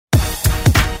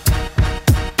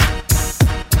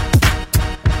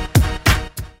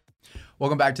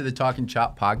Welcome back to the Talking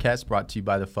Chop podcast, brought to you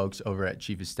by the folks over at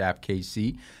Chief of Staff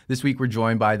KC. This week, we're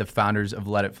joined by the founders of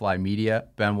Let It Fly Media,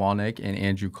 Ben Walnick and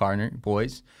Andrew Carner.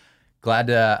 Boys, glad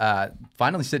to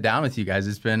finally sit down with you guys.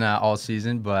 It's been all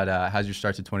season, but how's your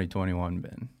start to 2021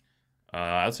 been?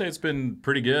 I'd say it's been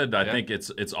pretty good. I think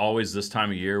it's always this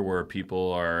time of year where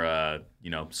people are,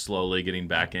 slowly getting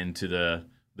back into the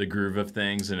groove of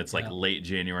things, and it's like late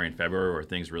January and February where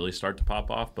things really start to pop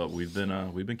off. But we've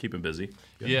been keeping busy.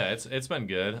 Good. Yeah, it's been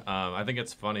good. I think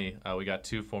it's funny. We got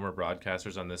two former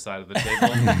broadcasters on this side of the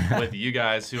table with you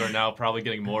guys who are now probably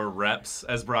getting more reps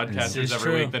as broadcasters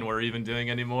every week than we're even doing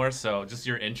anymore. So just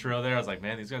your intro there, I was like,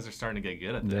 man, these guys are starting to get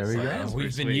good at this. There we go.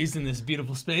 We've been using this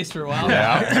beautiful space for a while.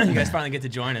 Yeah. You guys finally get to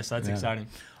join us. So that's exciting.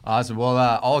 Awesome. Well,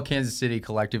 all of Kansas City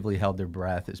collectively held their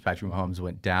breath as Patrick Mahomes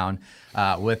went down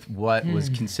with what was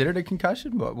considered a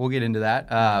concussion, but we'll get into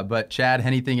that. But Chad,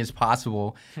 anything is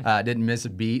possible. Didn't miss a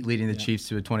beat, leading the Chiefs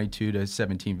to a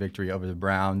 22-17 victory over the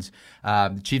Browns.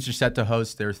 The Chiefs are set to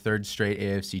host their third straight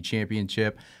AFC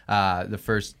championship. The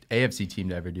first AFC team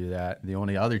to ever do that. The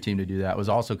only other team to do that was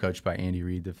also coached by Andy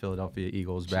Reid, the Philadelphia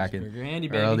Eagles, back in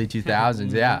early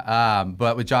 2000s.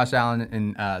 But with Josh Allen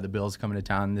and the Bills coming to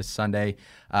town this Sunday,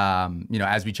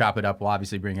 as we chop it up, we'll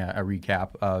obviously bring a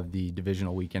recap of the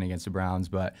divisional weekend against the Browns,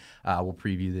 but we'll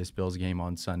preview this Bills game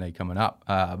on Sunday coming up.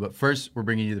 But first, we're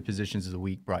bringing you the positions of the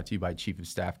week, brought to you by Chief of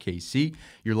Staff KC,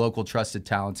 your local trusted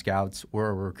talent scouts. We're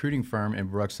a recruiting firm in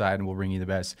Brookside, and we'll bring you the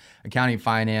best accounting,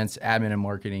 finance, admin and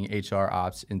marketing, HR,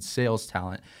 ops, and sales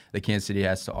talent that Kansas City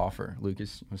has to offer.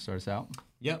 Lucas, you want to start us out?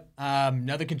 Yep.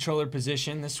 Another controller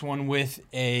position, this one with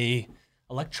a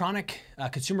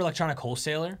consumer electronic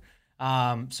wholesaler.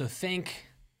 So think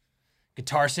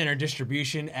Guitar Center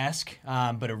Distribution-esque,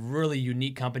 but a really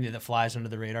unique company that flies under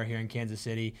the radar here in Kansas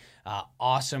City.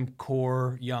 Awesome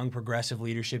core, young, progressive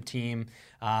leadership team.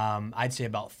 I'd say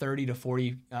about 30 to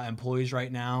 40 employees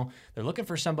right now. They're looking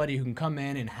for somebody who can come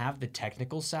in and have the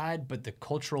technical side, but the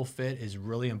cultural fit is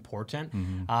really important.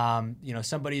 Mm-hmm.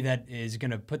 Somebody that is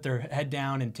going to put their head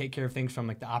down and take care of things from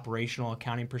like the operational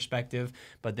accounting perspective,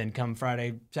 but then come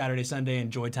Friday, Saturday, Sunday,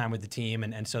 enjoy time with the team.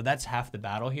 And so that's half the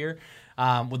battle here.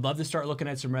 Would love to start looking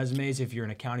at some resumes if you're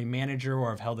an accounting manager or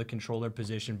have held a controller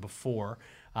position before.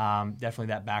 Definitely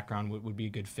that background would be a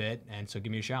good fit, and so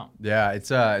give me a shout. Yeah,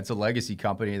 it's a legacy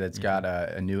company that's got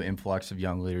a new influx of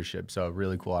young leadership, so a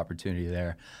really cool opportunity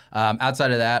there.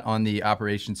 Outside of that, on the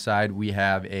operations side, we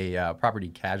have a property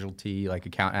casualty, like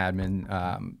account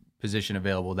admin position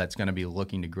available that's going to be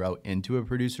looking to grow into a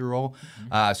producer role.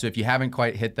 So if you haven't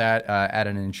quite hit that at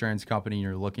an insurance company and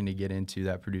you're looking to get into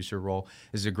that producer role,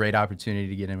 this is a great opportunity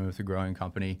to get in with a growing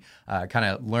company, kind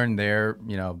of learn their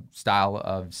style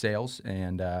of sales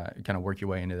and kind of work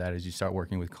your way into that as you start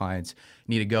working with clients.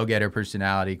 You need a go-getter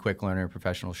personality, quick learner,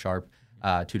 professional, sharp.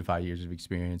 2 to 5 years of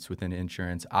experience within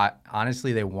insurance.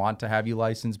 Honestly, they want to have you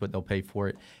licensed, but they'll pay for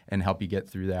it and help you get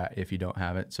through that if you don't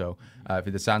have it. So if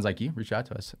it sounds like you, reach out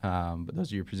to us. But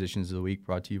those are your positions of the week,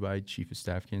 brought to you by Chief of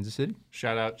Staff Kansas City.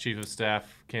 Shout out Chief of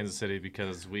Staff Kansas City,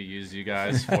 because we use you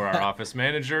guys for our office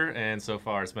manager, and so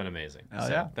far it's been amazing.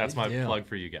 That's my plug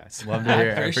for you guys. Love to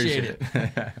hear. I appreciate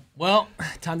it. Well,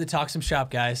 time to talk some shop,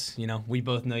 guys. We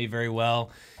both know you very well.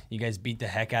 You guys beat the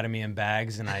heck out of me in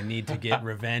bags, and I need to get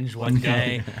revenge one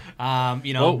day.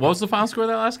 What was the final score of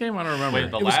that last game? I don't remember. Wait,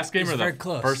 the last game or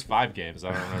the first 5 games?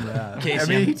 I don't remember.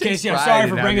 Casey, I'm sorry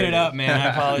for bringing it up, man. I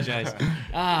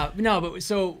apologize.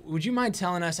 So would you mind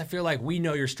telling us, I feel like we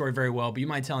know your story very well, but you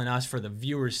mind telling us, for the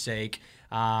viewers' sake,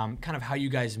 kind of how you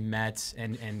guys met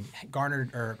and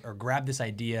garnered or grabbed this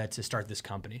idea to start this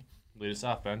company? Lead us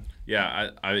off, Ben. Yeah,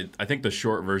 I think the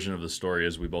short version of the story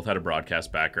is we both had a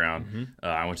broadcast background. Mm-hmm.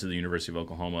 I went to the University of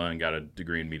Oklahoma and got a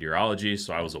degree in meteorology,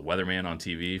 so I was a weatherman on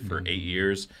TV for 8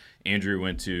 years. Andrew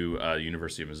went to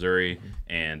University of Missouri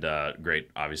and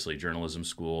great, obviously, journalism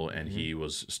school, and he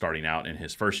was starting out in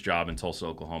his first job in Tulsa,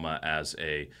 Oklahoma as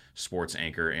a sports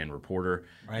anchor and reporter.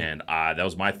 Right. And that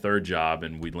was my third job,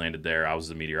 and we landed there. I was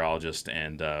the meteorologist,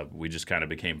 and we just kind of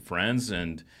became friends,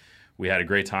 and we had a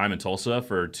great time in Tulsa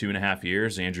for 2.5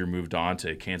 years. Andrew moved on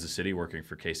to Kansas City working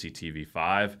for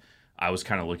KCTV5. I was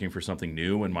kind of looking for something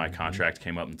new when my contract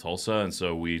came up in Tulsa, and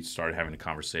so we started having a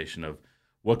conversation of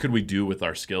what could we do with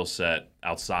our skill set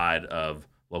outside of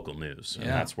local news. And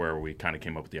that's where we kind of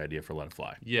came up with the idea for Let It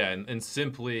Fly. Yeah, and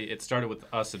simply it started with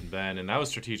us and Ben, and that was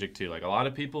strategic too. Like a lot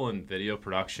of people in video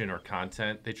production or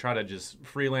content, they try to just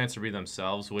freelance or be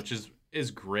themselves, which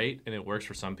is great and it works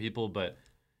for some people, but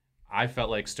I felt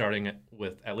like starting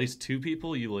with at least 2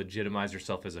 people, you legitimize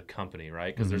yourself as a company,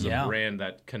 right? Because there's a brand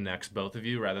that connects both of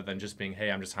you rather than just being, hey,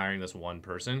 I'm just hiring this one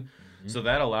person. So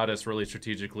that allowed us really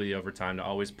strategically over time to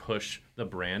always push the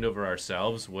brand over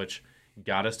ourselves, which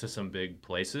got us to some big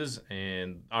places.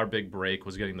 And our big break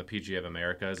was getting the PGA of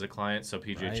America as a client. So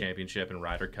PGA Championship and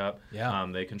Ryder Cup,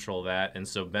 they control that. And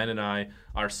so Ben and I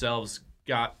ourselves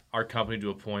got our company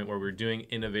to a point where we were doing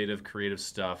innovative, creative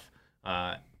stuff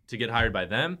to get hired by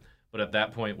them. But at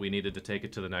that point, we needed to take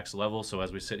it to the next level. So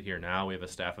as we sit here now, we have a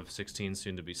staff of 16,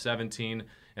 soon to be 17,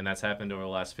 and that's happened over the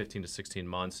last 15 to 16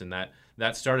 months. And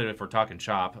that started, if we're talking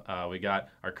Chop, we got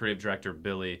our creative director,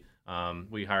 Billy.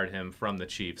 We hired him from the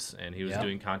Chiefs, and he was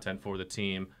doing content for the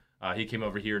team. He came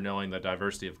over here knowing the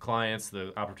diversity of clients,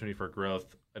 the opportunity for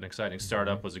growth. An exciting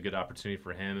startup was a good opportunity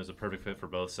for him. It was a perfect fit for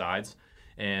both sides.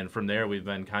 And from there, we've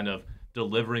been kind of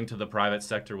delivering to the private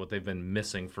sector what they've been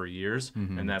missing for years,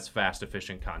 and that's fast,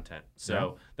 efficient content.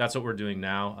 So that's what we're doing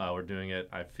now. We're doing it,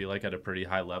 I feel like, at a pretty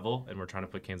high level, and we're trying to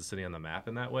put Kansas City on the map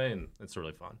in that way, and it's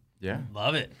really fun. Yeah.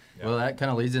 Love it. Well, that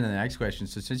kind of leads into the next question.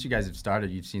 So since you guys have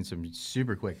started, you've seen some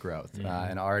super quick growth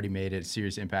and already made a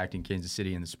serious impact in Kansas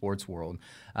City in the sports world,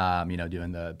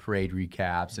 doing the parade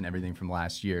recaps and everything from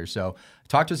last year. So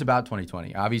talk to us about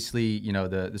 2020. Obviously,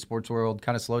 the sports world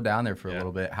kind of slowed down there for a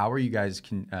little bit. How did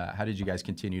you guys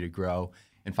continue to grow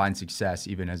and find success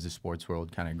even as the sports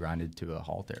world kind of grinded to a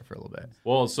halt there for a little bit?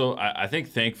 Well, so I think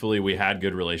thankfully we had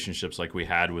good relationships like we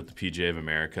had with the PGA of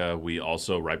America. We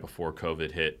also, right before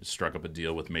COVID hit, struck up a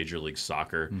deal with Major League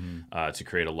Soccer to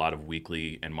create a lot of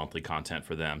weekly and monthly content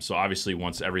for them. So obviously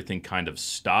once everything kind of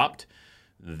stopped,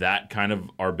 that kind of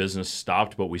our business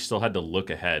stopped, but we still had to look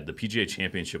ahead. The PGA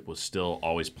Championship was still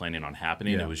always planning on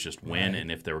happening. It was just when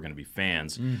and if there were going to be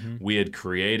fans. We had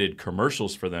created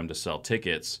commercials for them to sell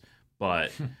tickets,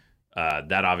 but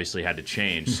that obviously had to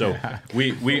change. So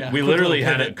we literally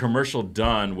had a commercial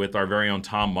done with our very own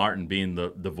Tom Martin being the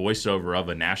voiceover of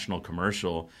a national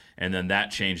commercial, and then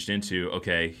that changed into,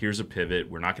 okay, here's a pivot.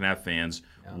 We're not going to have fans.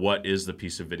 What is the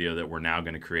piece of video that we're now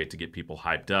going to create to get people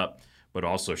hyped up, but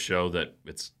also show that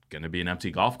it's going to be an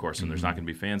empty golf course and there's not going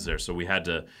to be fans there. So we had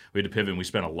to pivot, and we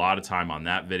spent a lot of time on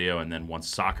that video. And then once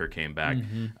soccer came back,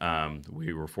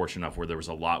 we were fortunate enough where there was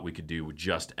a lot we could do with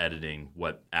just editing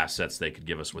what assets they could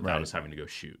give us without us having to go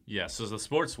shoot. Yeah, so the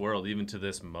sports world, even to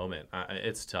this moment,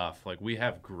 it's tough. Like, we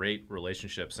have great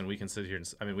relationships, and we can sit here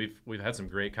and we've had some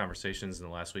great conversations in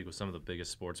the last week with some of the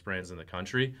biggest sports brands in the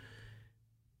country.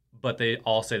 But they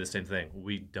all say the same thing.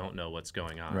 We don't know what's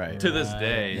going on. To this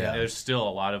day, there's still a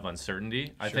lot of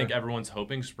uncertainty. I think everyone's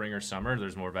hoping spring or summer,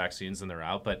 there's more vaccines than they're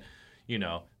out. But,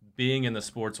 being in the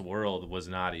sports world was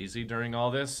not easy during all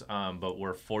this. But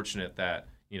we're fortunate that,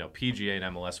 PGA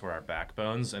and MLS were our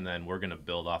backbones. And then we're going to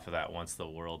build off of that once the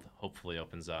world hopefully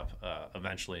opens up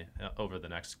eventually over the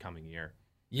next coming year.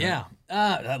 Yeah,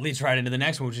 that leads right into the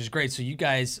next one, which is great. So you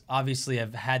guys obviously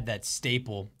have had that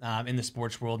staple in the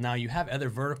sports world. Now you have other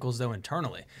verticals, though,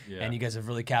 internally, and you guys have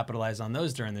really capitalized on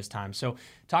those during this time. So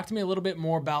talk to me a little bit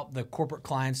more about the corporate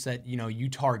clients that you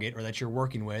target or that you're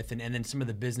working with, and then some of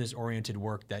the business-oriented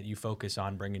work that you focus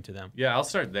on bringing to them. Yeah, I'll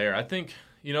start there. I think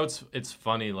it's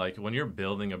funny, like when you're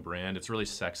building a brand, it's really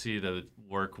sexy to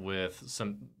work with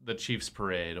the Chiefs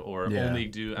parade or only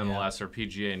do MLS or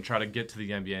PGA and try to get to the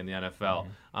NBA and the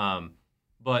NFL.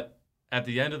 But at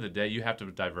the end of the day, you have to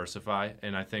diversify,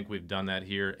 and I think we've done that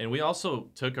here. And we also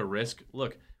took a risk.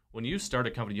 Look, when you start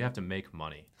a company, you have to make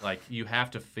money. Like, you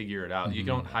have to figure it out. You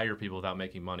don't hire people without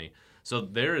making money. So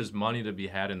there is money to be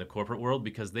had in the corporate world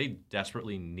because they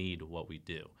desperately need what we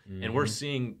do. And we're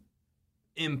seeing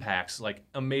impacts, like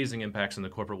amazing impacts in the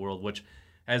corporate world, which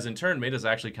has in turn made us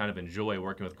actually kind of enjoy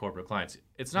working with corporate clients.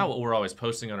 It's not what we're always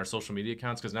posting on our social media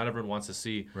accounts because not everyone wants to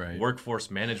see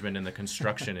workforce management in the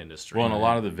construction industry. Well, and a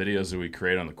lot of the videos that we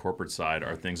create on the corporate side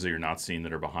are things that you're not seeing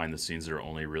that are behind the scenes that are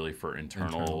only really for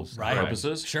internal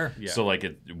purposes. Sure. Yeah. So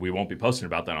we won't be posting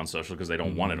about that on social because they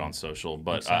don't want it on social.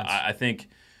 But I think...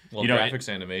 graphics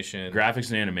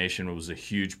and animation was a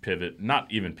huge pivot. Not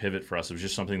even pivot for us. It was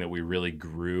just something that we really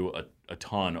grew a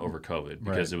ton over COVID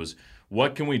because it was,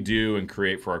 what can we do and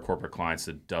create for our corporate clients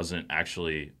that doesn't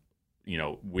actually,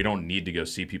 we don't need to go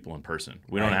see people in person.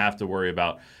 We don't have to worry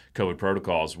about COVID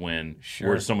protocols when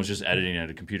someone's just editing at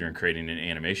a computer and creating an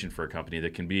animation for a company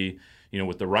that can be,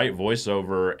 with the right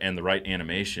voiceover and the right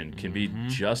animation can be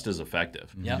just as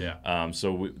effective.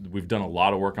 So we've done a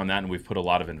lot of work on that, and we've put a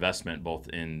lot of investment both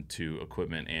into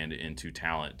equipment and into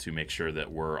talent to make sure that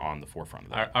we're on the forefront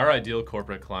of that. Our ideal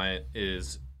corporate client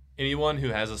is anyone who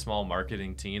has a small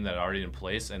marketing team that are already in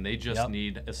place, and they just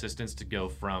need assistance to go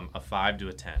from a 5 to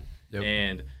a 10.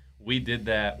 And we did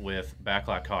that with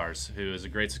Backlot Cars, who is a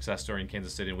great success story in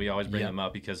Kansas City, and we always bring them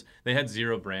up because they had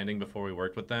zero branding before we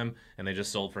worked with them, and they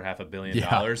just sold for $500 million.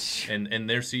 And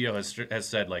their CEO has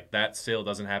said, like, that sale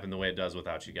doesn't happen the way it does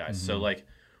without you guys. So, like,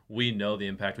 we know the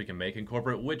impact we can make in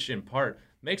corporate, which in part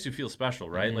makes you feel special,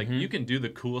 right? Like, you can do the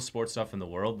coolest sports stuff in the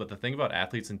world, but the thing about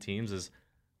athletes and teams is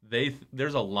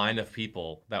there's a line of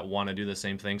people that want to do the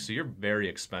same thing, so you're very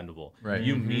expendable. Right.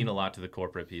 You mean a lot to the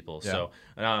corporate people. Yeah. So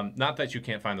not that you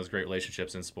can't find those great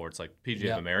relationships in sports, like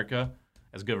PGA of America,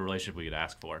 as good a relationship we could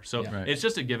ask for. So it's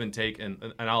just a give and take,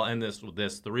 and I'll end this with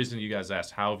this. The reason you guys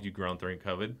asked, how have you grown during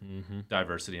COVID?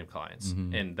 Diversity of clients.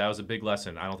 And that was a big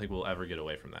lesson. I don't think we'll ever get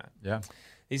away from that. Yeah.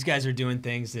 These guys are doing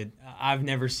things that I've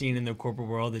never seen in the corporate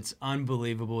world. It's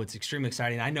unbelievable. It's extremely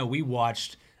exciting. I know we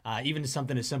watched even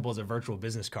something as simple as a virtual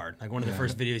business card, like one of the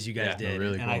first videos you guys did,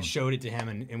 really and cool. I showed it to him,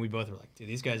 and we both were like, dude,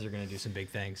 these guys are going to do some big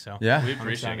things. So we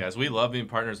appreciate it, guys. We love being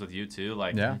partners with you too.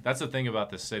 Like that's the thing about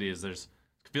this city is I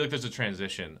feel like there's a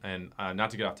transition, and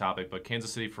not to get off topic, but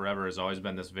Kansas City forever has always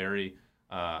been this very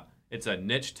it's a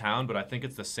niche town, but I think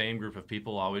it's the same group of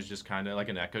people, always just kind of like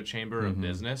an echo chamber of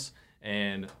business.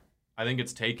 And I think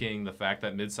it's taking the fact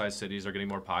that mid-sized cities are getting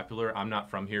more popular. I'm not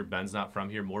from here. Ben's not from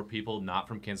here. More people not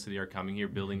from Kansas City are coming here,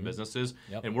 building businesses.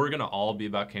 And we're going to all be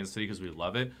about Kansas City because we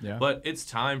love it. But it's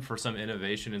time for some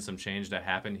innovation and some change to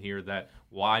happen here that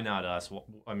why not us?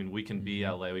 I mean, we can be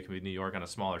LA, we can be New York on a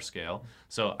smaller scale.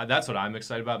 So that's what I'm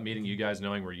excited about, meeting you guys,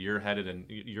 knowing where you're headed and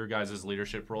your guys'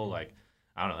 leadership role. Like,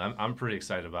 I don't know. I'm pretty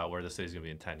excited about where the city's going to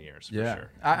be in 10 years, for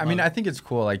sure. I mean, I think it's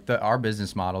cool. Like our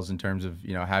business models in terms of,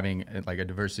 having like a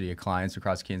diversity of clients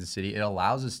across Kansas City, it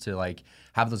allows us to like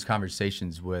have those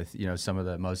conversations with, some of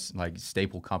the most like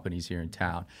staple companies here in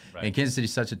town. Right. And Kansas City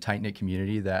is such a tight-knit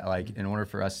community that like in order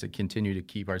for us to continue to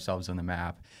keep ourselves on the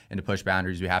map and to push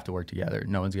boundaries, we have to work together.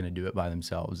 No one's going to do it by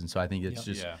themselves. And so I think it's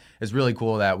it's really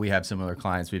cool that we have similar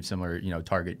clients. We have similar,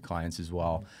 target clients as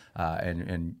well.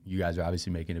 And you guys are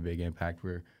obviously making a big impact.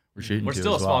 We're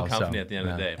still a small company at the end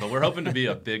of the day, but we're hoping to be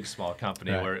a big small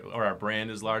company where our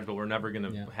brand is large, but we're never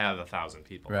going to have 1,000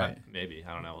 people. Right. Maybe.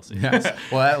 I don't know. We'll see.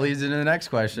 Well, that leads into the next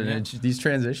question. And these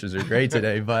transitions are great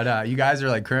today, but you guys are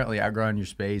like currently outgrowing your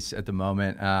space at the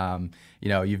moment.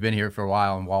 You've been here for a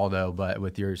while in Waldo, but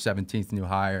with your 17th new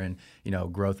hire and,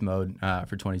 growth mode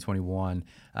for 2021,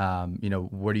 where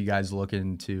are you guys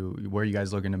looking to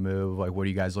move? Like, what are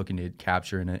you guys looking to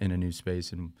capture in a new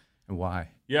space and why?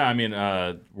 Yeah, I mean,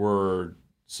 we're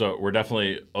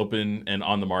definitely open and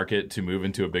on the market to move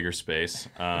into a bigger space.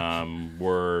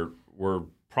 We're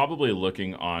probably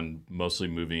looking on mostly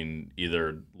moving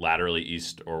either laterally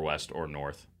east or west or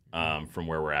north from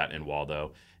where we're at in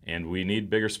Waldo. And we need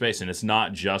bigger space, and it's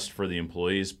not just for the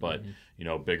employees, but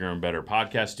bigger and better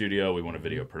podcast studio. We want a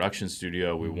video production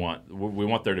studio. We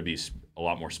want there to be a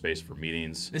lot more space for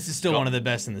meetings. This is still one of the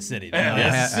best in the city.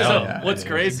 What's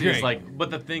crazy is but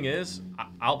the thing is,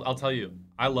 I'll tell you,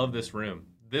 I love this room.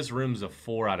 This room's a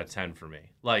 4 out of 10 for me.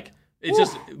 Like, it's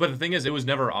just, but the thing is, it was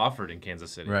never offered in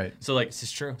Kansas City. Right. So like, this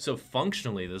is true. So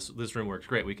functionally, this room works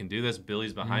great. We can do this.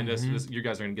 Billy's behind us. You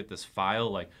guys are gonna get this file.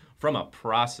 Like, from a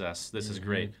process, this is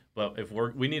great. But if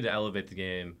we need to elevate the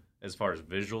game as far as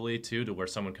visually too, to where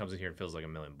someone comes in here and feels like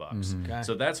 $1 million. Okay.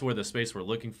 So that's where the space we're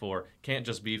looking for can't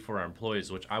just be for our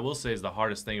employees, which I will say is the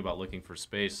hardest thing about looking for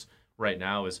space right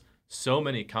now is so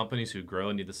many companies who grow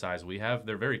and need the size we have,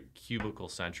 they're very cubicle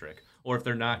centric. Or if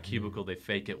they're not cubicle, they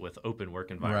fake it with open work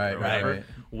environment or whatever.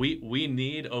 Right. We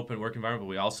need open work environment,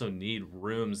 but we also need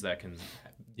rooms that can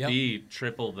be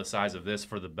triple the size of this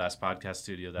for the best podcast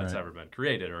studio that's ever been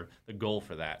created, or the goal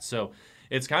for that. So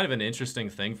it's kind of an interesting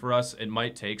thing for us. It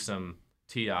might take some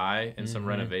TI and some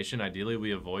renovation. Ideally,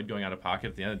 we avoid going out of pocket.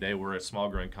 At the end of the day, we're a small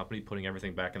growing company putting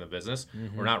everything back in the business.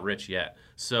 We're not rich yet.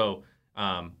 So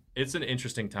it's an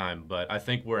interesting time, but I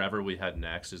think wherever we head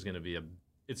next is going to be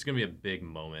a big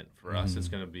moment for us. It's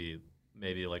going to be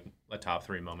maybe like a top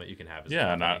 3 moment you can have. As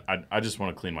and I just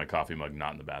want to clean my coffee mug,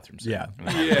 not in the bathroom.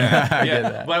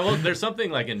 But there's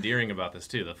something like endearing about this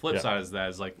too. The flip side is that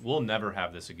is like we'll never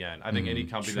have this again. I think any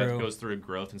company that goes through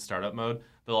growth and startup mode,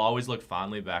 they'll always look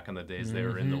fondly back on the days they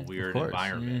were in the weird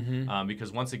environment.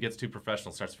 Because once it gets too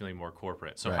professional, it starts feeling more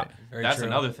corporate. So that's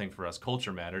another thing for us.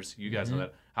 Culture matters. You guys know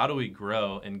that. How do we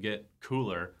grow and get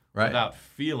cooler without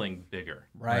feeling bigger?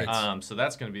 Right. So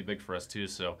that's going to be big for us too.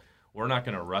 So we're not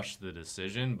going to rush the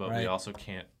decision, but we also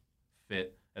can't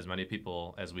fit as many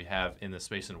people as we have in the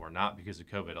space, and we're not because of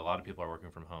COVID. A lot of people are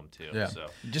working from home too. Yeah. So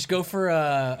Just go for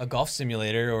a golf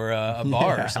simulator or a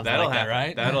bar or something that'll like happen, that,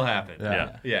 right? That'll happen.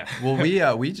 Yeah. Yeah.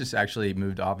 Well, we just actually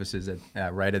moved offices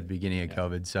right at the beginning of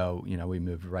COVID, so we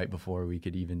moved right before we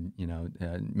could even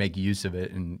make use of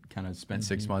it, and kind of spent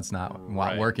 6 months not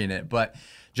Right. working it. But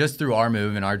just through our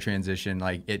move and our transition,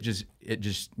 like it just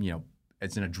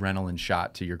it's an adrenaline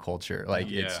shot to your culture. Like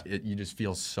you just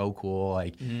feel so cool,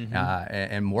 like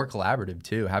and more collaborative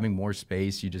too. Having more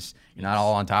space, you're not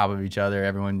all on top of each other.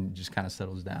 Everyone just kind of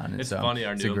settles down. And It's so funny.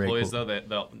 Our it's new a great employees, cool- though,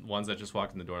 the ones that just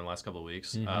walked in the door in the last couple of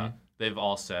weeks, they've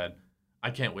all said, "I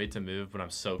can't wait to move, but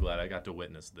I'm so glad I got to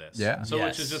witness this." Yeah. So Yes.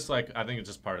 which is just like, I think it's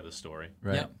just part of the story.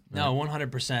 Right. Yep. No,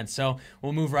 100%. So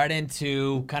we'll move right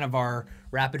into kind of our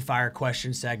rapid fire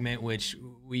question segment, which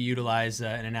we utilize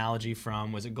an analogy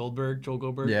from, was it Goldberg, Joel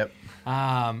Goldberg? Yep.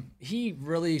 He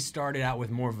really started out with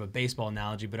more of a baseball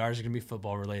analogy, but ours is going to be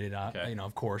football related, Okay.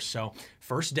 of course. So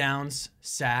first downs,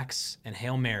 sacks, and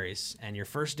Hail Marys. And your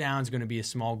first down is going to be a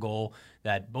small goal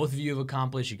that both of you have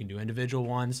accomplished. You can do individual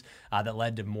ones that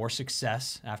led to more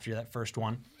success after that first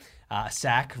one. A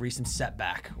sack, recent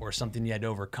setback, or something you had to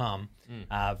overcome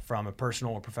from a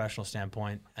personal or professional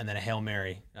standpoint. And then a Hail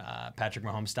Mary, Patrick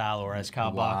Mahomes style, or as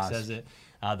Kyle Bach Wasp. says it,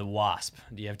 the Wasp.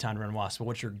 Do you have time to run Wasp? But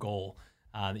what's your goal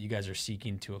that you guys are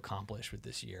seeking to accomplish with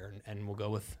this year? And we'll go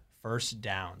with first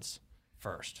downs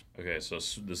first. Okay, so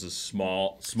this is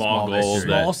small Small goals. victory.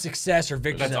 Small success or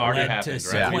victory That's that already led happened, to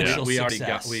right? sequential We already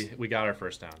success. we got our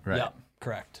first down. Right. Yep,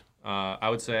 correct. I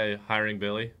would say hiring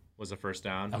Billy was a first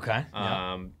down. Okay.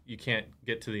 You can't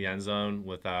get to the end zone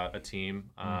without a team.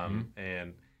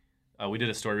 And we did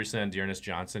a story recently on Dearness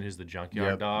Johnson, who's the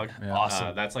junkyard Yep. dog. Yeah.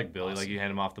 Awesome. That's like Billy. Like you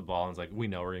hand him off the ball and it's like, we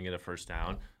know we're gonna get a first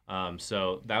down.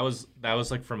 So that was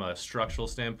like from a structural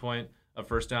standpoint, a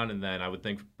first down. And then I would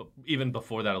think even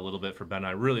before that a little bit for Ben,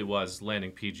 I really was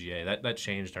landing PGA. That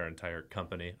changed our entire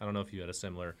company. I don't know if you had a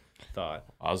similar thought.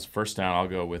 I was first down. I'll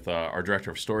go with our director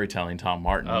of storytelling, Tom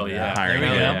Martin. Oh yeah, hiring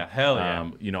hell him. yeah, hell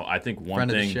yeah. I think one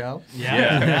Friend thing. of the show.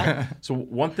 Yeah. So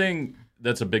one thing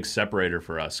that's a big separator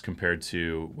for us compared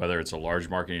to whether it's a large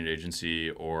marketing agency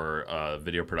or a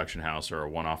video production house or a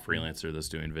one-off freelancer that's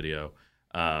doing video,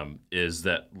 is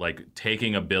that like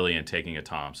taking a Billy and taking a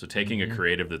Tom. So taking a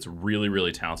creative that's really,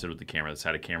 really talented with the camera, that's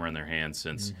had a camera in their hands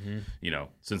since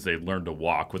since they learned to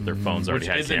walk with their phones already Which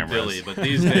had isn't cameras. Billy, but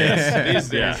these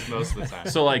days, Yeah. most of the time.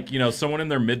 So like, someone in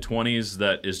their mid-20s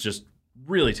that is just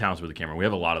really talented with the camera. We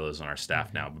have a lot of those on our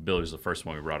staff now, but Billy was the first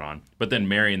one we brought on. But then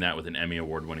marrying that with an Emmy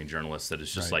award-winning journalist that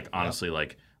is just like, honestly,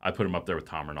 like I put him up there with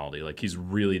Tom Rinaldi. Like he's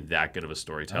really that good of a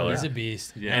storyteller. He's a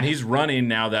beast. Yeah. And he's running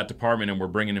now that department, and we're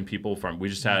bringing in people from. We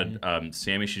just had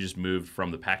Sammy. She just moved from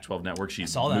the Pac-12 network. She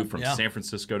saw that, moved from yeah. San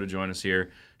Francisco to join us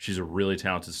here. She's a really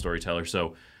talented storyteller.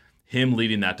 So him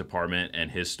leading that department and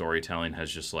his storytelling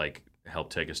has just like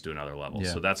helped take us to another level.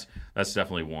 Yeah. So that's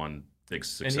definitely one big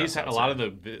success. And he's had I'd a lot say.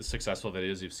 of the successful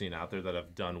videos you've seen out there that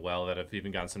have done well, that have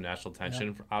even gotten some national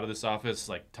attention out of this office.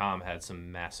 Like Tom had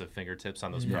some massive fingertips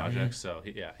on those projects. So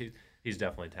he's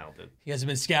definitely talented. You guys have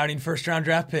been scouting first-round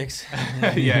draft picks.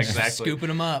 Yeah, exactly. Scooping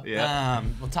them up. Yeah.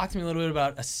 Well, talk to me a little bit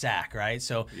about a sack, right?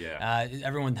 So Yeah.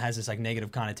 everyone has this like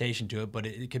negative connotation to it, but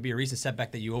it could be a recent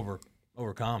setback that you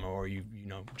overcome, or you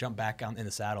jump back in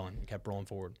the saddle and kept rolling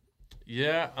forward.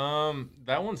 Yeah,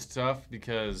 that one's tough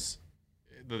because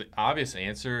the obvious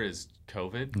answer is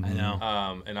COVID. I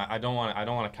know. And I don't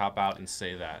want to cop out and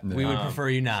say that. We would prefer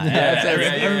you not.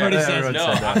 Everybody Everybody says everyone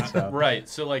No, said that, so. right.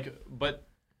 So but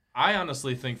I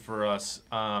honestly think for us,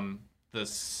 the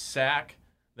sack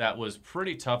that was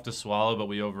pretty tough to swallow, but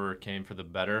we overcame for the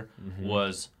better,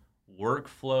 was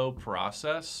workflow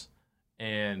process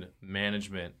and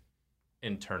management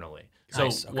internally.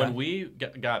 Nice, So okay. when we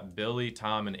got Billy,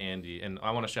 Tom, and Andy, and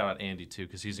I want to shout out Andy too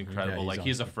because he's incredible. he's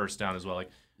He's a first down as well. Like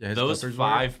Yeah, his those Clippers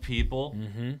 5 people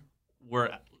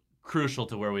were crucial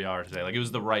to where we are today. Like it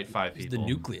was the right 5 It's people. the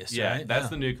nucleus, Yeah, right? that's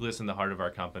the nucleus and the heart of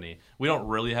our company. We don't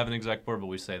really have an exec board, but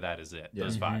we say that is it.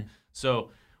 Those 5.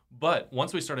 So, but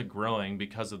once we started growing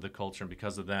because of the culture and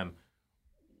because of them,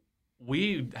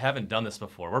 we haven't done this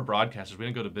before. We're broadcasters. We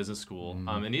didn't go to business school.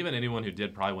 And even anyone who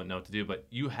did probably wouldn't know what to do, but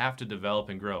you have to develop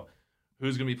and grow.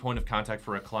 Who's going to be point of contact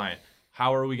for a client?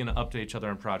 How are we going to update each other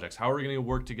on projects? How are we going to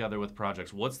work together with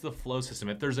projects? What's the flow system?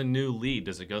 If there's a new lead,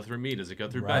 does it go through me? Does it go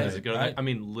through Ben? Does it go right. I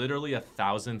mean, literally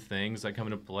 1,000 things that come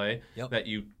into play that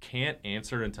you can't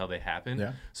answer until they happen.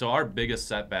 Yeah. So our biggest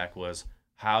setback was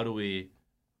how do we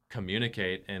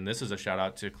communicate? And this is a shout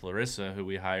out to Clarissa, who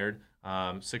we hired,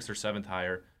 6th or 7th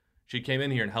hire. She came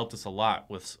in here and helped us a lot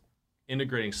with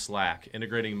integrating Slack,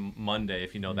 integrating Monday,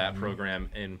 if you know that program.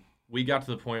 And we got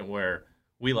to the point where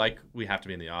we have to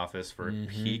be in the office for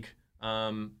peak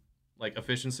like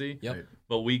efficiency. Yep.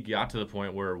 But we got to the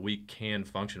point where we can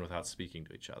function without speaking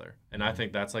to each other. And I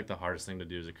think that's like the hardest thing to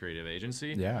do as a creative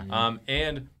agency. Yeah.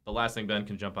 And the last thing, Ben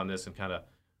can jump on this and kind of,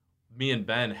 me and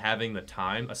Ben having the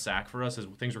time, a sack for us, as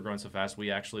things were growing so fast, we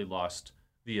actually lost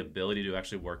the ability to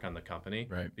actually work on the company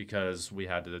because we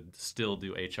had to still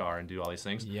do HR and do all these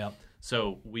things. Yep.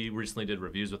 So we recently did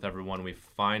reviews with everyone. We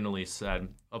finally said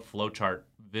a flowchart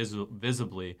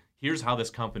visibly, here's how this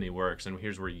company works, and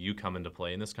here's where you come into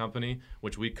play in this company,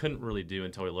 which we couldn't really do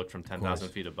until we looked from 10,000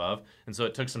 feet above. And so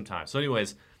it took some time. So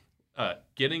anyways,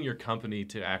 getting your company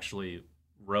to actually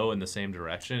row in the same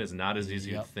direction is not as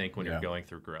easy as you think when you're going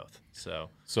through growth.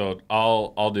 So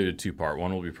I'll do a two-part.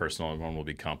 One will be personal and one will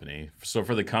be company. So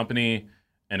for the company,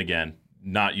 and again,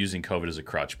 not using COVID as a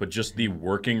crutch, but just the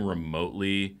working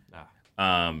remotely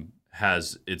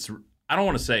has I don't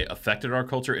want to say affected our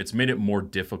culture. It's made it more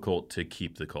difficult to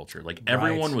keep the culture. Like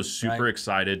everyone was super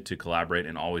excited to collaborate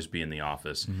and always be in the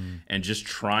office, and just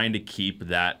trying to keep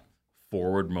that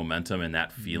forward momentum and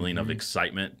that feeling of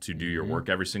excitement to do your work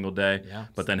every single day,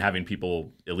 but then having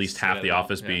people, at least half the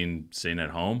office being sitting at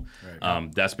home,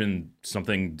 that's been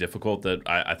something difficult that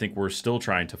I think we're still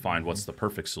trying to find what's the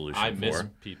perfect solution I for. miss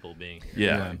people being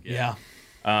here. Yeah.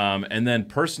 And then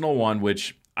personal one,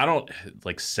 which I don't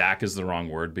like, sack is the wrong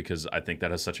word because I think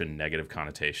that has such a negative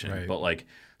connotation. But like,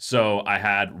 so I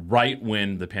had right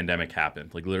when the pandemic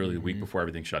happened, like literally the week before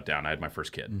everything shut down, I had my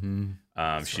first kid.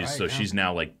 She's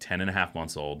now like 10 and a half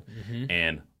months old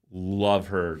and love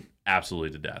her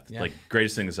absolutely to death. Like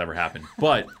greatest thing that's ever happened.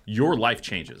 But your life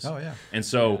changes. Oh, yeah. And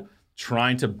so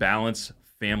trying to balance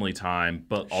family time,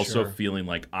 but also feeling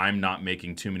like I'm not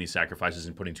making too many sacrifices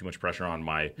and putting too much pressure on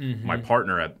my my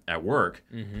partner at work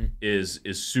is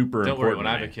super Don't important. worry, when to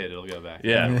I have me. a kid, it'll go back.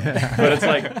 Yeah, but it's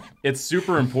like it's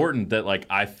super important that like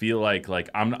I feel like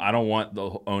I don't want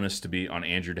the onus to be on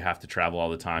Andrew to have to travel all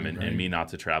the time and me not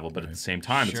to travel. But at the same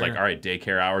time, it's like, all right,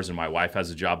 daycare hours, and my wife has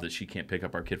a job that she can't pick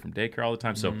up our kid from daycare all the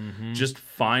time. So just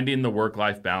finding the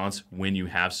work-life balance when you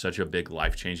have such a big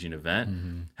life-changing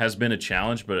event has been a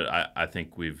challenge, but I think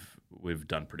we've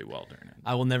done pretty well during it.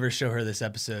 I will never show her this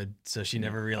episode, so she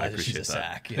never realizes she's a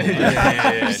sack. She's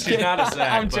not a sack.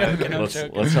 I'm joking.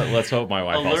 Let's hope my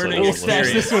wife also learning doesn't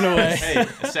experience. listen. This one away.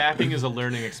 Hey, sacking is a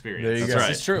learning experience. There you That's go. right.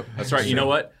 This is true. That's right. You know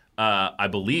what? I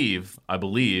believe,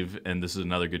 and this is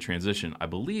another good transition. I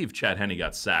believe Chad Henne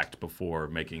got sacked before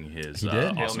making his did?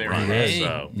 awesome Hail Mary. run. He did.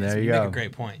 So There you You go. make a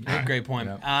great point. You make a great point.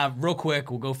 Real quick,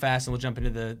 we'll go fast and we'll jump into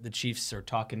the Chiefs or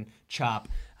talking chop.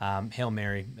 Hail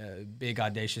Mary, big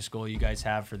audacious goal you guys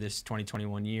have for this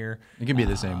 2021 year. It can be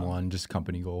the same one, just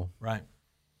company goal. Right.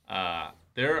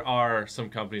 There are some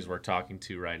companies we're talking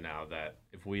to right now that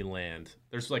if we land,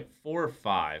 there's like 4 or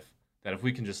 5 that if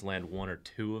we can just land 1 or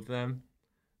 2 of them,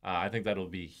 I think that'll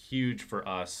be huge for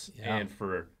us and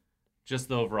for just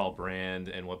the overall brand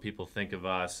and what people think of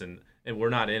us. And we're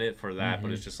not in it for that, but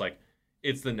it's just like,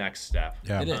 it's the next step.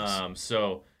 Yeah. It is.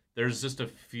 So there's just a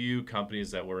few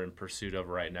companies that we're in pursuit of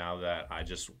right now that I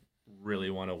just really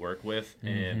want to work with.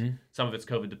 And some of it's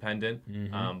COVID dependent,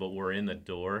 but we're in the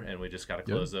door and we just got to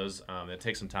close those. It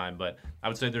takes some time, but I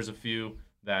would say there's a few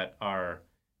that are,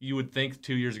 you would think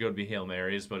 2 years ago would be Hail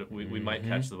Marys, but we might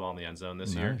catch the ball in the end zone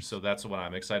this year. So that's what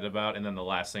I'm excited about. And then the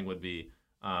last thing would be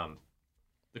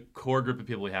the core group of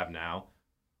people we have now.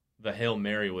 The Hail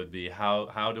Mary would be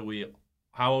how do we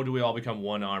all become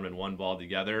one arm and one ball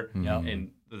together? And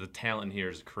the talent here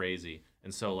is crazy.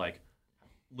 And so like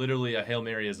literally a Hail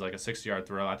Mary is like a 60-yard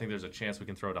throw. I think there's a chance we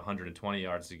can throw it 120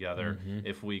 yards together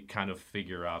if we kind of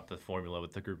figure out the formula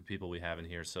with the group of people we have in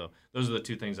here. So those are the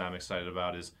 2 things I'm excited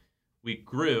about is we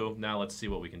grew, now let's see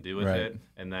what we can do with it,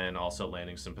 and then also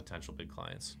landing some potential big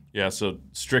clients. Yeah, so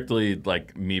strictly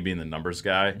like me being the numbers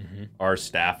guy, our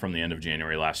staff from the end of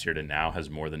January last year to now has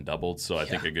more than doubled. So I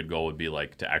think a good goal would be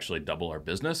like to actually double our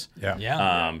business.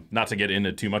 Not to get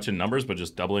into too much in numbers, but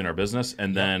just doubling our business.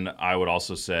 And then I would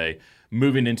also say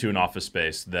moving into an office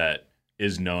space that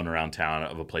is known around town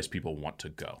of a place people want to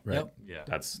go. Right. Yeah.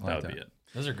 That would be it.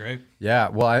 Those are great. Yeah,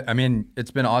 well, I mean,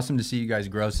 it's been awesome to see you guys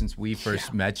grow since we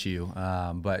first met you.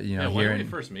 But you know, When here did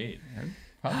we first meet?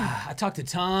 I talked to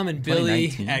Tom and Billy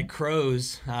 2019? at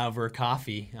Crow's over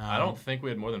coffee. I don't think we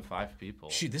had more than 5 people.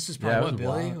 Shoot, this is Yeah, probably it what, was a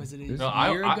Billy? while. Was it a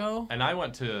No, year ago? And I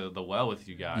went to the well with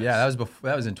you guys. yeah, that was before.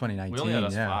 That was in 2019. We only had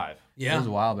us yeah. 5. It was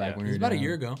a while back Yeah. when It we was were about a doing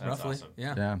year it. ago, That's roughly. awesome.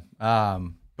 Yeah. Yeah.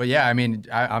 But yeah, I mean,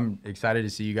 I'm excited to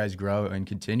see you guys grow and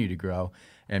continue to grow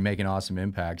and make an awesome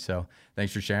impact. So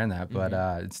thanks for sharing that. But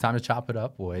it's time to chop it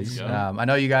up, boys. I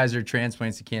know you guys are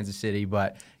transplants to Kansas City,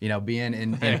 but being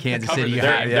in Kansas City,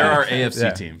 they're our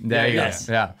AFC team. There you go.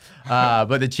 Yeah.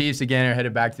 But the Chiefs again are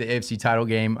headed back to the AFC title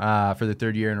game for the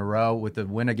third year in a row with the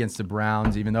win against the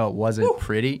Browns. Even though it wasn't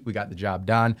pretty, we got the job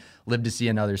done. Live to see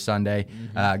another Sunday,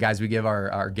 guys. We give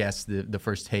our guests the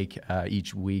first take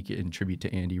each week in tribute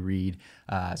to Andy Reid.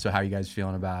 So how are you guys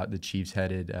feeling about the Chiefs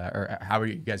headed, or how are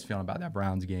you guys feeling about that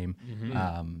Browns game?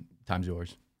 Time's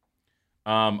yours.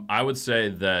 I would say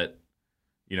that,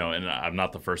 and I'm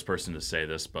not the first person to say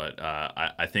this, but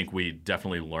I think we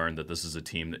definitely learned that this is a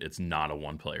team that it's not a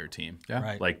one-player team. Yeah.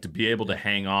 Right. Like to be able to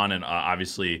hang on, and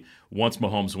obviously once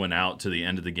Mahomes went out to the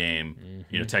end of the game,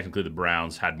 technically the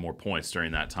Browns had more points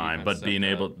during that time, but being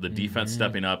able, the defense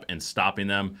stepping up and stopping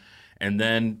them. And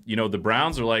then, the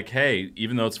Browns are like, hey,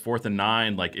 even though it's 4th and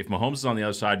 9, like if Mahomes is on the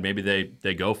other side, maybe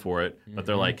they go for it. But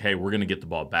they're like, hey, we're going to get the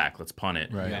ball back. Let's punt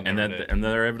it. Right. And then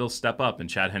they're able to step up, and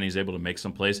Chad Henne's able to make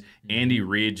some plays. Andy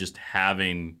Reid just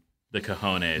having the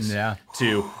cojones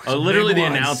to literally the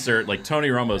announcer, like Tony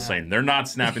Romo is saying, they're not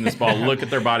snapping this ball. Look at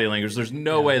their body language. There's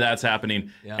no way that's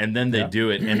happening. And then they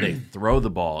do it, and they throw the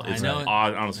ball. It's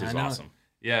honestly, it's awesome.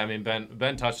 Yeah, I mean,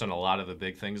 Ben touched on a lot of the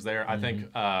big things there. I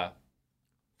think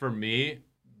for me,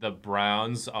 the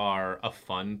Browns are a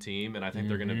fun team, and I think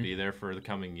they're going to be there for the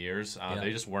coming years.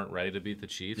 They just weren't ready to beat the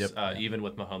Chiefs, even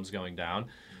with Mahomes going down.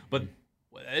 But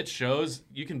it shows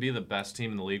you can be the best team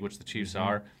in the league, which the Chiefs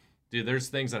are. Dude, there's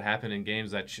things that happen in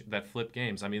games that flip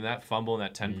games. I mean, that fumble and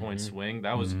that 10-point swing,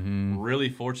 that was really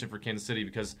fortunate for Kansas City,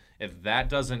 because if that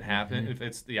doesn't happen, if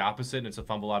it's the opposite and it's a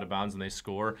fumble out of bounds and they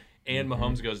score and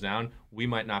Mahomes goes down, we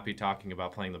might not be talking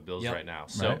about playing the Bills right now.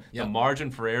 So the margin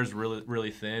for error is really,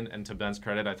 really thin, and to Ben's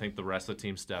credit, I think the rest of the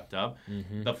team stepped up.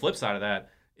 The flip side of that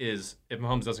is if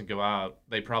Mahomes doesn't go out,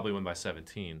 they probably win by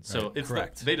 17. So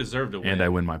it's they deserve to win. And I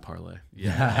win my parlay.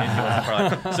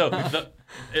 So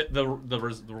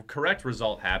the correct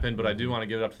result happened, but I do want to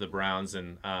give it up to the Browns,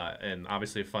 and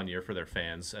obviously a fun year for their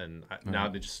fans. And now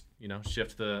they just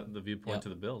shift the viewpoint to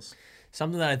the Bills.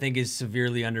 Something that I think is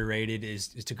severely underrated is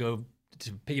to go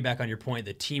to piggyback on your point,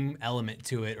 the team element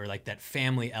to it, or like that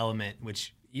family element,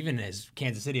 which even as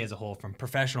Kansas City as a whole, from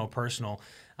professional, personal,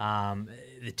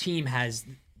 the team has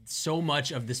so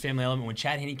much of this family element. When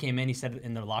Chad Henne came in, he said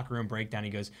in the locker room breakdown, he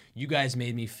goes, "You guys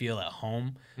made me feel at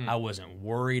home. I wasn't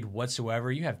worried whatsoever."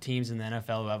 You have teams in the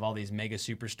NFL who have all these mega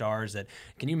superstars that,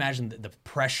 can you imagine the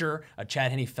pressure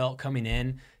Chad Henne felt coming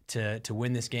in to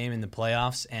win this game in the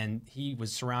playoffs? And he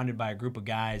was surrounded by a group of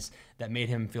guys that made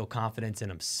him feel confidence in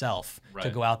himself to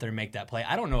go out there and make that play.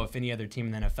 I don't know if any other team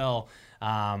in the NFL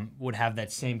would have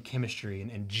that same chemistry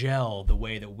and gel the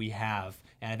way that we have.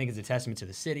 And I think it's a testament to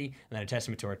the city, and then a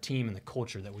testament to our team and the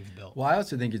culture that we've built. Well, I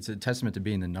also think it's a testament to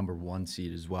being the number 1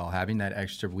 seed as well, having that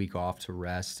extra week off to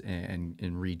rest and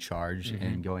recharge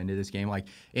and go into this game. Like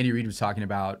Andy Reid was talking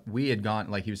about, he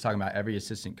was talking about every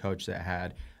assistant coach that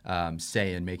had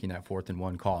say in making that 4th and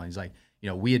 1 call. And he's like,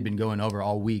 we had been going over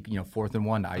all week, 4th and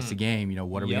 1 to ice the game.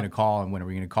 What are we going to call and when are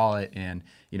we going to call it? And,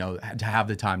 to have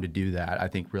the time to do that, I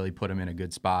think really put him in a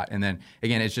good spot. And then,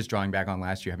 again, it's just drawing back on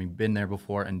last year, having been there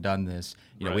before and done this.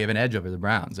 We have an edge over the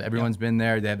Browns. Everyone's been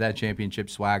there. They have that championship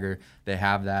swagger. They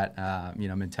have that,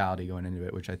 mentality going into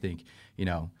it, which I think,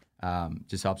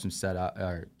 just helps them set up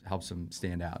or helps them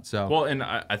stand out. So well, and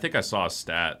I think I saw a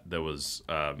stat that was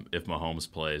if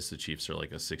Mahomes plays, the Chiefs are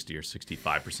like a 60 or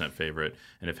 65% favorite,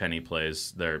 and if Henne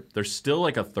plays, they're still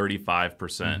like a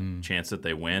 35% chance that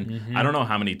they win. I don't know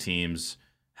how many teams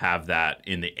have that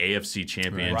in the AFC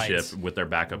Championship with their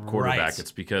backup quarterback.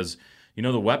 It's because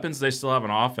the weapons they still have on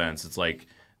offense. It's like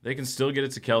they can still get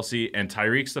it to Kelce, and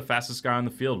Tyreek's the fastest guy on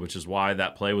the field, which is why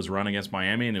that play was run against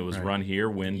Miami, and it was run here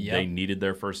when they needed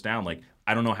their first down. Like,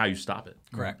 I don't know how you stop it.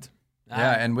 Correct.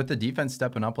 Yeah, and with the defense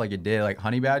stepping up like it did, like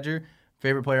Honey Badger,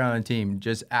 favorite player on the team,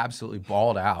 just absolutely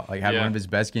balled out. Like, had one of his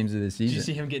best games of the season. Did you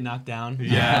see him get knocked down?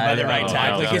 Yeah. By the right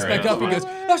tackle. He gets back up. He goes,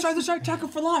 that's right tackle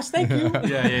for loss. Thank you.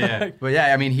 Yeah. But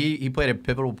yeah, I mean, he played a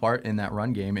pivotal part in that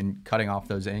run game and cutting off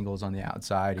those angles on the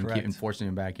outside and forcing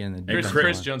him back in.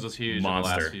 Chris Jones was huge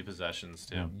Monster. in the last few possessions,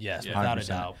 too. Yes, without a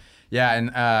doubt. Yeah,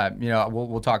 and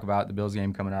we'll talk about the Bills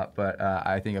game coming up, but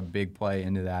I think a big play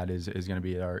into that is going to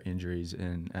be our injuries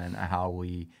and how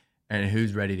we and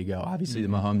who's ready to go. Obviously, the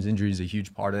Mahomes injury is a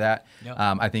huge part of that. Yep.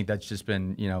 I think that's just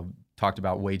been talked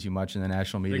about way too much in the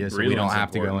national media, so we don't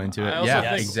have to go into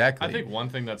it. Exactly. I think one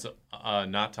thing that's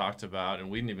not talked about, and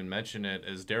we didn't even mention it,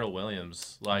 is Darrell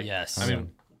Williams. I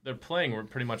mean, they're playing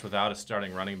pretty much without a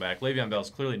starting running back. Le'Veon Bell's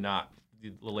clearly not the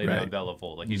Le'Veon Bell of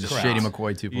old. Like he's just Shady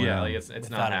McCoy 2.0. Yeah, like it's not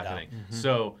Without a happening.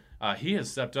 So he has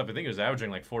stepped up. I think he was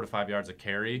averaging like 4 to 5 yards a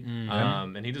carry,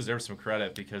 and he deserves some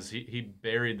credit because he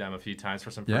buried them a few times for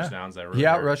some first downs that really He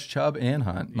hurt. outrushed Chubb and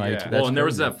Hunt. Like, Yeah. Well, and there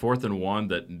was that 4th and 1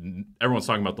 that everyone's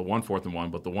talking about the 1 4th and 1,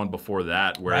 but the one before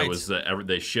that where it was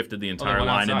they shifted the entire went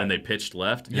line and outside. then they pitched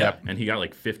left. Yep. And he got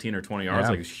like 15 or 20 yards. Yeah.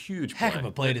 Like it was a huge Heck play. of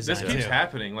a play design, This keeps too.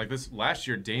 happening. Like this last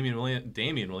year, Damian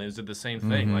Williams did the same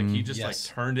thing. Like he just like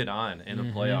turned it on in the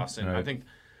playoffs, and I think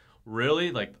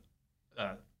really like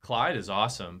Clyde is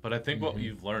awesome. But I think what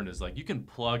you've learned is like you can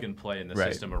plug and play in the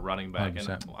system of running back. 100%.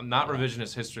 And I'm not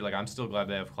revisionist history. Like I'm still glad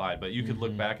they have Clyde, but you could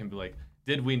look back and be like,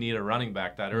 did we need a running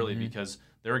back that early? Because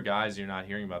there are guys you're not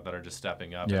hearing about that are just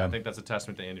stepping up. Yeah. And I think that's a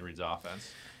testament to Andy Reid's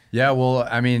offense. Yeah, well,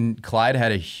 I mean, Clyde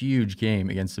had a huge game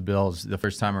against the Bills the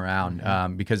first time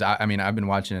around because, I mean, I've been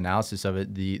watching analysis of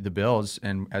it. The Bills,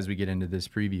 and as we get into this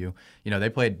preview, they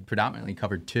played predominantly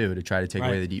covered 2 to try to take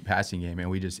away the deep passing game, and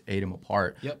we just ate them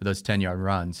apart with those 10-yard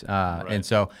runs. And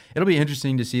so it'll be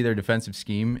interesting to see their defensive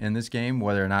scheme in this game,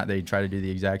 whether or not they try to do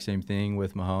the exact same thing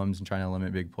with Mahomes and trying to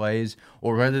limit big plays,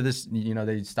 or whether this,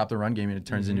 they stop the run game and it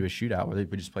turns into a shootout where they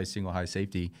would just play single high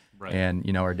safety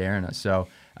and, are daring us. So,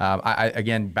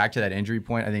 again, back to that injury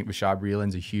point, I think Rashad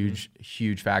Breeland's a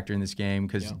huge factor in this game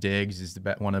because Diggs is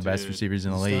one of the best receivers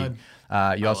in the league.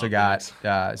 You also got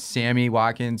Sammy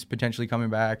Watkins potentially coming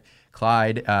back,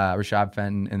 Clyde, Rashad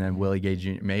Fenton, and then Willie Gay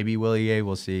Jr. Maybe Willie Gay,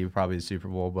 we'll see, probably the Super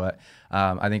Bowl. But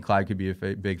I think Clyde could be a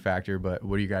big factor. But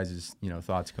what are you guys'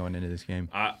 thoughts going into this game?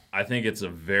 I think it's a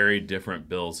very different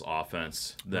Bills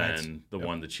offense than the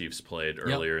one the Chiefs played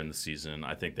earlier in the season.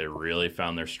 I think they really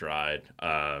found their stride.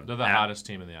 They're the hottest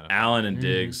team in the NFL. Allen and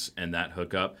Diggs and that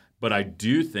hookup. But I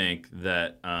do think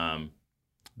that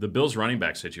the Bills' running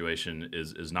back situation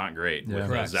is not great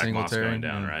with Zach Moss going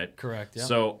down, right? Correct. Yeah.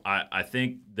 So I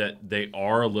think that they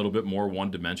are a little bit more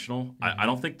one-dimensional. I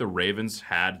don't think the Ravens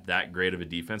had that great of a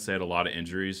defense. They had a lot of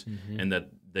injuries, and that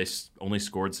they only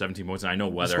scored 17 points. And I know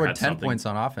weather scored had 10 something. points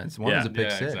on offense. One was a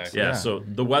pick 6. Exactly. Yeah, so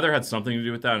the weather had something to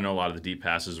do with that. I know a lot of the deep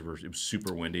passes it was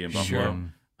super windy in Buffalo.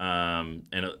 And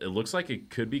it looks like it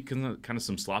could be kind of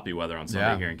some sloppy weather on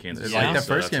Sunday here in Kansas City. Like the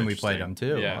So first that's game we played them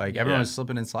too. Yeah. Like everyone was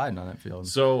slipping and sliding on that field.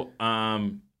 So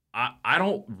I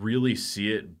don't really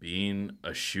see it being a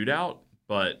shootout,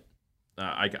 but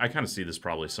I kind of see this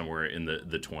probably somewhere in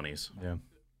the 20s. Yeah.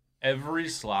 Every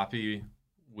sloppy,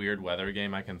 weird weather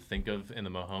game I can think of in the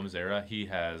Mahomes era, he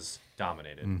has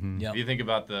dominated. Yep. If you think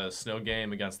about the snow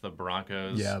game against the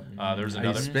Broncos, there's He's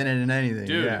another spinning in anything.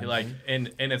 dude. Yeah. Like,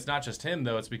 and it's not just him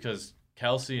though. It's because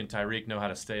Kelsey and Tyreek know how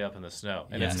to stay up in the snow.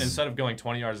 And Yes. it's, instead of going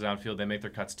 20 yards downfield, they make their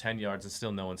cuts 10 yards and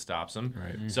still no one stops them.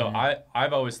 Right. So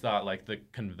I've always thought like the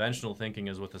conventional thinking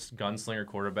is with this gunslinger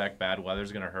quarterback, bad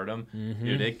weather's going to hurt him.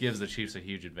 Dude, it gives the Chiefs a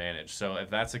huge advantage. So if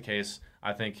that's the case,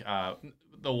 I think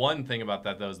the one thing about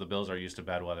that, though, is the Bills are used to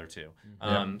bad weather too.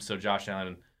 So Josh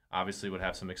Allen obviously would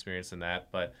have some experience in that.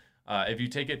 But if you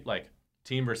take it like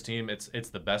team versus team, it's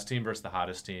the best team versus the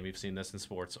hottest team. We've seen this in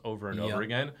sports over and over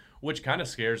again, which kind of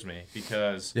scares me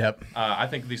because I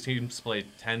think these teams played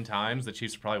 10 times. The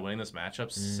Chiefs are probably winning this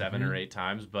matchup 7 or 8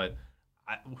 times, but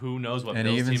who knows what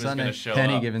Bills team is going to show up.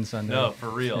 Any given Sunday. No, for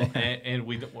real. and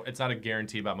it's not a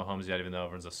guarantee about Mahomes yet, even though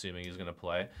everyone's assuming he's going to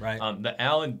play. Right. The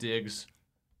Allen Diggs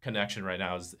connection right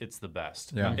now it's the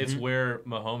best. Yeah. It's where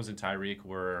Mahomes and Tyreek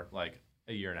were like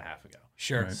a year and a half ago.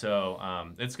 Sure. So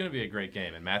it's going to be a great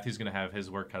game, and Matthew's going to have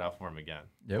his work cut out for him again.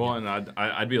 Yep. Well, and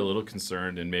I'd be a little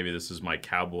concerned, and maybe this is my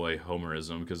cowboy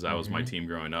homerism because that was my team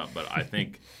growing up, but I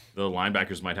think the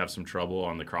linebackers might have some trouble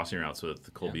on the crossing routes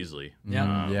with Cole Beasley.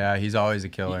 Yeah. Yeah, he's always a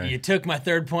killer. You took my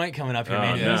third point coming up here,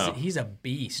 man. no. He's a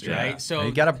beast, Yeah. right? So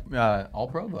He got a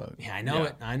All-Pro vote. yeah, I know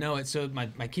it. I know it. So my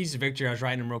keys to victory, I was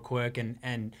writing them real quick,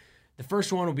 and the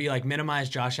first one will be like minimize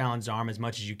Josh Allen's arm as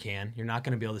much as you can. You're not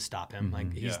going to be able to stop him.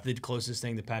 Like he's the closest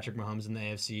thing to Patrick Mahomes in the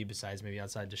AFC, besides maybe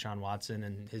outside Deshaun Watson,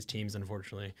 and his team's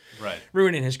unfortunately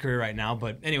ruining his career right now.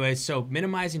 But anyway, so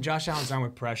minimizing Josh Allen's arm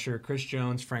with pressure. Chris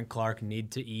Jones, Frank Clark need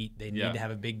to eat. They need to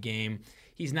have a big game.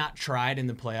 He's not tried in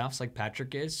the playoffs like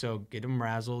Patrick is, so get him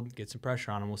razzled, get some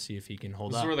pressure on him. We'll see if he can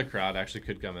hold This up. is where the crowd actually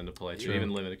could come into play, too, even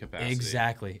limited capacity.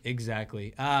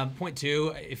 Exactly. Point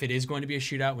 2, if it is going to be a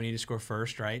shootout, we need to score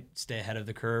first, right? Stay ahead of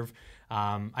the curve.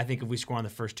 I think if we score on the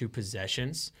first 2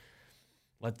 possessions,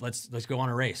 let's go on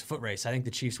a foot race. I think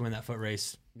the Chiefs win that foot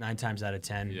race 9 times out of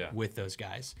 10 with those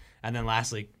guys. And then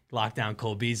lastly, lock down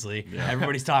Cole Beasley.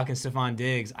 Everybody's talking Stephon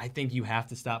Diggs. I think you have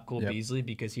to stop Cole Beasley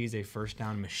because he's a first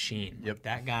down machine.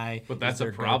 That guy. But that's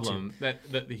a problem. That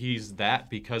he's that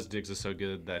because Diggs is so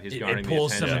good that he's garnering it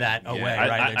pulls the some attention. of that away,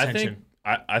 right? The attention.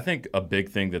 I think a big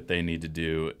thing that they need to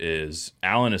do is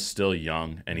Allen is still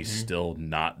young and he's still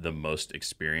not the most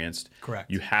experienced.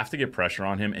 Correct. You have to get pressure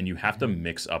on him and you have to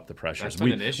mix up the pressures. That's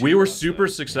been an issue We for were us, super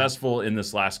though. successful in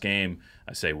this last game.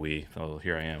 I say we. Oh,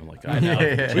 here I am. Like I know.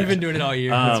 We've been doing it all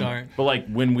year. It's all right. But like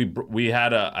when we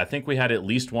had I think we had at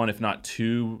least one, if not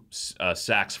two,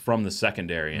 sacks from the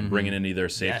secondary and bringing in either a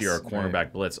safety Yes. or a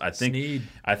cornerback blitz. I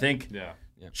think Yeah.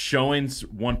 showing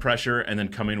one pressure and then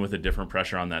coming with a different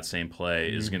pressure on that same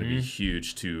play is going to be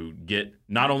huge to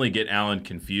not only get Allen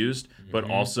confused, but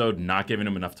also not giving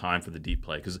him enough time for the deep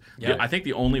play. Because I think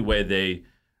the only way the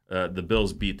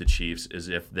Bills beat the Chiefs is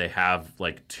if they have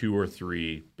like 2 or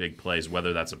 3 big plays,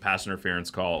 whether that's a pass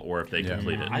interference call or if they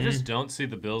complete it. I just don't see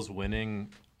the Bills winning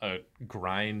a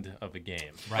grind of a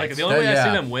game. Right. Like the only way I see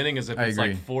Yeah. them winning is if I it's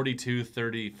agree. like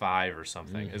 42-35 or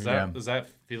something. Does that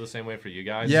feel the same way for you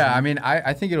guys? Yeah, I mean,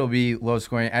 I think it'll be low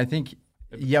scoring. I think,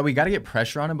 we got to get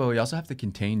pressure on him, but we also have to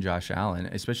contain Josh Allen,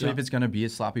 especially if it's going to be a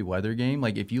sloppy weather game.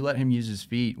 Like, if you let him use his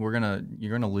feet, you're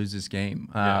gonna lose this game.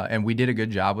 And we did a good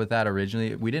job with that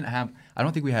originally. I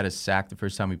don't think we had a sack the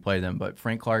first time we played them, but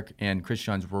Frank Clark and Chris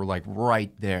Jones were like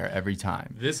right there every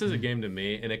time. This is a game to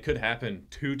me, and it could happen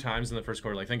 2 times in the first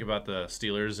quarter. Like, think about the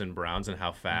Steelers and Browns and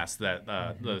how fast that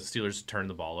the Steelers turned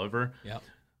the ball over. Yep.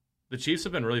 The Chiefs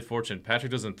have been really fortunate.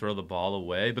 Patrick doesn't throw the ball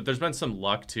away, but there's been some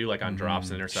luck too, like on drops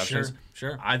and interceptions.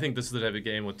 Sure. I think this is the type of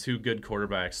game with 2 good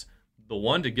quarterbacks. The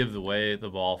one to give away the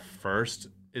ball first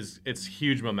it's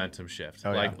huge momentum shift.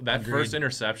 That first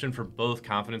interception for both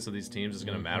confidence of these teams is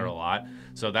going to matter a lot.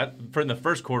 So that for in the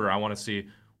first quarter, I want to see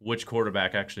which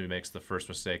quarterback actually makes the first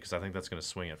mistake because I think that's going to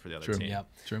swing it for the other team. Yep.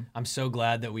 True. I'm so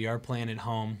glad that we are playing at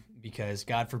home because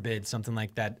God forbid something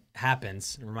like that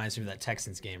happens. It reminds me of that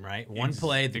Texans game, right? One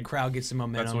play, the crowd gets some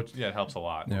momentum. It helps a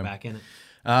lot. We're back in it.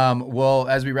 Well,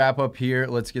 as we wrap up here,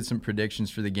 let's get some predictions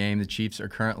for the game. The Chiefs are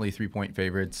currently 3-point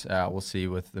favorites. We'll see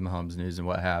with the Mahomes news and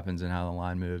what happens and how the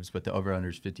line moves. But the over/under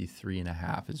is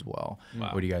 53.5 as well. Wow.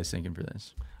 What are you guys thinking for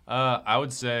this? I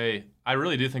would say I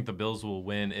really do think the Bills will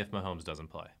win if Mahomes doesn't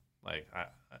play.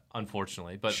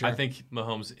 Unfortunately, but I think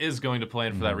Mahomes is going to play,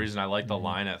 and for that reason, I like the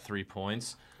line at 3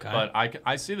 points. Okay. But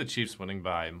I see the Chiefs winning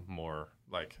by more.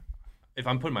 Like, if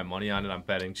I'm putting my money on it, I'm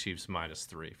betting Chiefs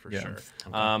 -3 for sure.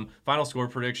 Okay. Final score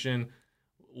prediction: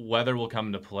 weather will come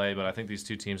into play, but I think these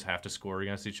two teams have to score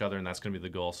against each other, and that's going to be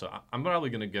the goal. So I'm probably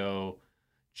going to go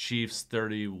Chiefs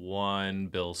 31,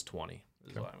 Bills 20.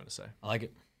 Is what I'm going to say. I like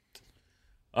it.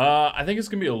 I think it's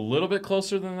going to be a little bit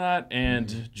closer than that,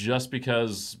 and just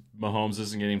because Mahomes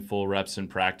isn't getting full reps in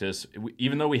practice,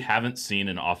 even though we haven't seen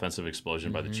an offensive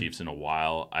explosion by the Chiefs in a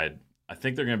while, I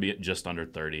think they're going to be just under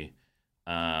 30.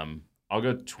 I'll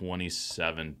go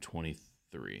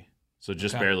 27-23. So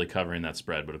just barely covering that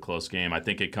spread, but a close game. I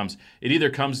think it either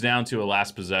comes down to a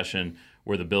last possession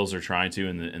where the Bills are trying to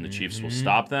and the Chiefs will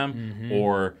stop them,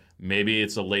 or maybe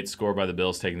it's a late score by the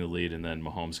Bills taking the lead and then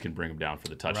Mahomes can bring them down for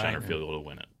the touchdown or field goal to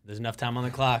win it. There's enough time on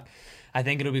the clock. I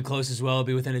think it'll be close as well. It'll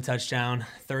be within a touchdown.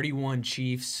 31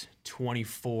 Chiefs,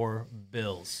 24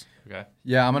 Bills. Okay.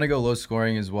 Yeah, I'm going to go low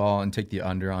scoring as well and take the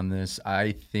under on this.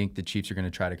 I think the Chiefs are going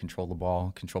to try to control the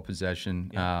ball, control possession,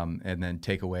 and then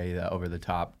take away the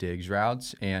over-the-top Diggs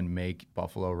routes and make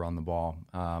Buffalo run the ball,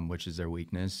 which is their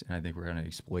weakness, and I think we're going to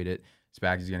exploit it.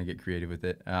 Spags is going to get creative with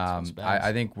it. I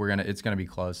think it's going to be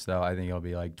close, though. I think it'll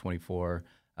be like 24,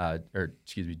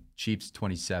 Chiefs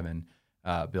 27.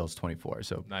 Bills 24,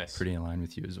 so pretty in line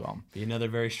with you as well. Be another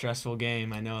very stressful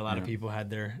game. I know a lot of people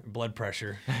had their blood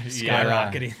pressure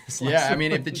skyrocketing. I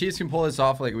mean, if the Chiefs can pull this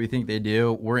off like we think they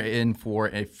do, we're in for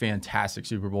a fantastic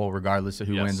Super Bowl, regardless of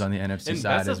who wins on the NFC and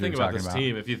side. That's the as we thing were about talking this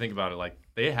team. If you think about it, like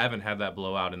they haven't had that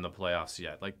blowout in the playoffs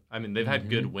yet. Like, I mean, they've had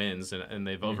good wins and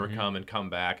they've overcome and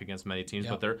come back against many teams,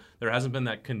 but there hasn't been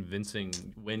that convincing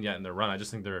win yet in their run. I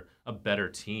just think they're a better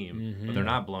team, but they're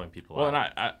not blowing people out.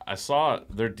 Well, and I saw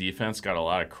their defense got a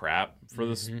lot of crap for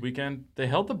this weekend. They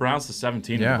held the Browns to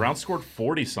 17. Yeah. The Browns scored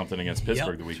 40-something against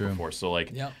Pittsburgh the week before. So,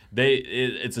 like, Yep.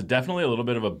 it's definitely a little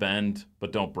bit of a bend,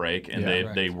 but don't break. And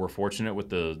they were fortunate with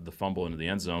the fumble into the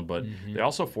end zone, but they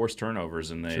also forced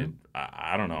turnovers, and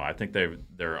I don't know. I think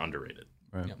they're underrated.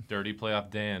 Right. Yep. Dirty playoff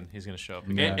Dan, he's going to show up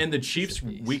again. Yeah. And the Chiefs'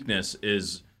 weakness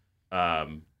is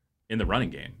in the running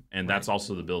game, and that's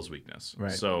also the Bills' weakness.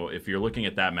 Right. So if you're looking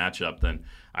at that matchup, then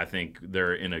I think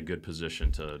they're in a good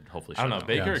position to hopefully I don't know. shut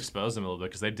them Baker out. exposed them a little bit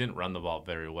because they didn't run the ball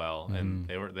very well, and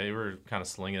they were kind of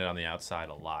slinging it on the outside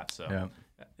a lot. So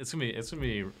it's gonna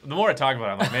be. The more I talk about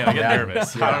it, I'm like, man, I get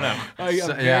nervous. I don't know.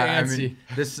 I mean,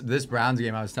 this Browns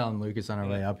game, I was telling Lucas on our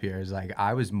way up here, is like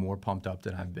I was more pumped up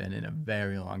than I've been in a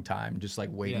very long time, just like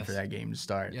waiting for that game to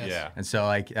start. Yes. Yeah. And so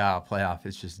like playoff,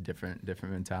 it's just different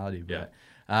mentality. But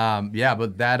Yeah,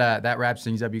 but that wraps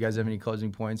things up. You guys have any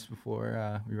closing points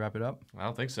before we wrap it up? I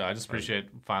don't think so. I just appreciate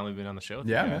finally being on the show with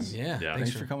Yeah, you man. guys. Yeah.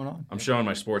 Thanks for coming on. I'm showing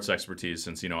my sports expertise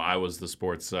since I was the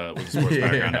sports with the sports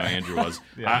background. Now Andrew was.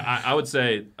 I would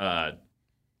say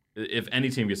if any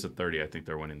team gets to 30, I think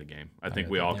they're winning the game. I think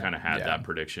we all kind of had that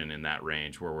prediction in that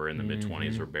range where we're in the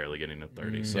mid-20s, we're barely getting to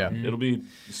 30. So it'll be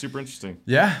super interesting.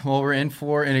 Yeah, well, we're in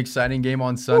for an exciting game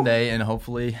on Sunday, and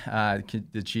hopefully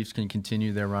the Chiefs can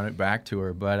continue their run it back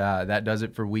tour. But that does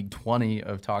it for week 20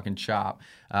 of Talking Chop.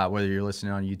 Whether you're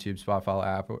listening on YouTube,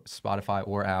 Spotify,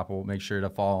 or Apple, make sure to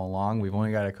follow along. We've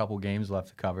only got a couple games left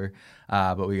to cover,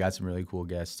 but we got some really cool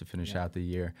guests to finish out the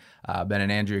year. Ben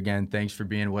and Andrew, again, thanks for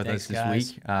being with us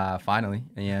this week, finally.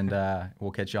 And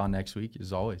we'll catch you on next week,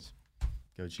 as always.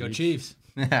 Go Chiefs. Go Chiefs.